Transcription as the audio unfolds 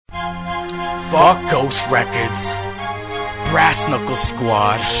Fuck Ghost Records, Brass Knuckle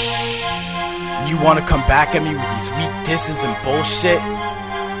Squad. You wanna come back at me with these weak disses and bullshit?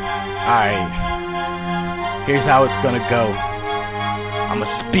 Alright, here's how it's gonna go. I'ma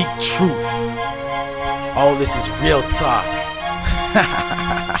speak truth. All this is real talk.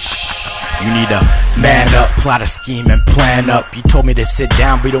 Shh. You need to man up, plot a scheme and plan up. You told me to sit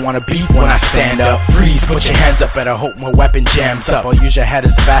down, but you don't wanna beef when I stand up. Freeze, put your hands up, better hope my weapon jams up. I'll use your head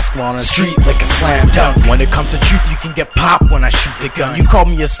as a basketball on the street like a slam dunk. When it comes to truth, you can get popped when I shoot the gun. You called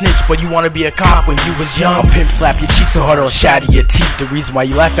me a snitch, but you wanna be a cop when you was young. I'll pimp slap your cheeks so hard I'll shatter your teeth. The reason why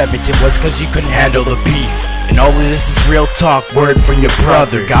you left Edmonton was cause you couldn't handle the beef. And all of this is real talk, word from your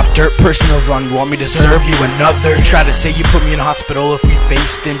brother. Got dirt personals on you, want me to serve you another? You try to say you put me in hospital if we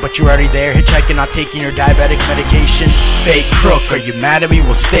faced in, but you're already there, hitchhiking, not taking your diabetic medication. Fake crook, are you mad at me?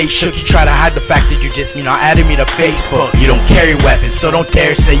 Well stay shook. You try to hide the fact that you dissed me, not adding me to Facebook. You don't carry weapons, so don't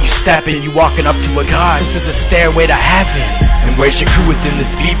dare say you stepping. You walking up to a god, this is a stairway to heaven. And where's your crew within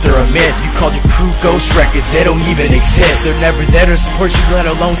this beef? They're a myth. You called your crew Ghost Records, they don't even exist. They're never there to support you, let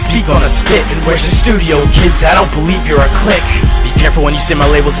alone speak on a spit. And where's your studio, kids? I don't believe you're a clique. Be careful when you say my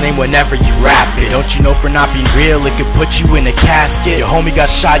label's name whenever you rap it. Don't you know for not being real, it could put you in a casket. Your homie got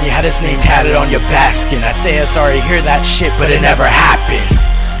shot and you had his name tatted on your basket. I'd say I'm sorry to hear that shit, but it never happened.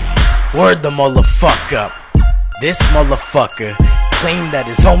 Word the motherfucker up. This motherfucker claimed that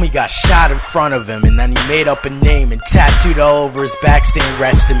his homie got shot in front of him, and then he made up a name and tattooed all over his back saying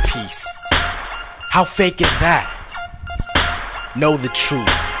rest in peace. How fake is that? Know the truth.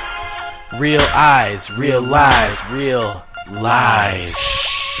 Real eyes, real lies, real lies.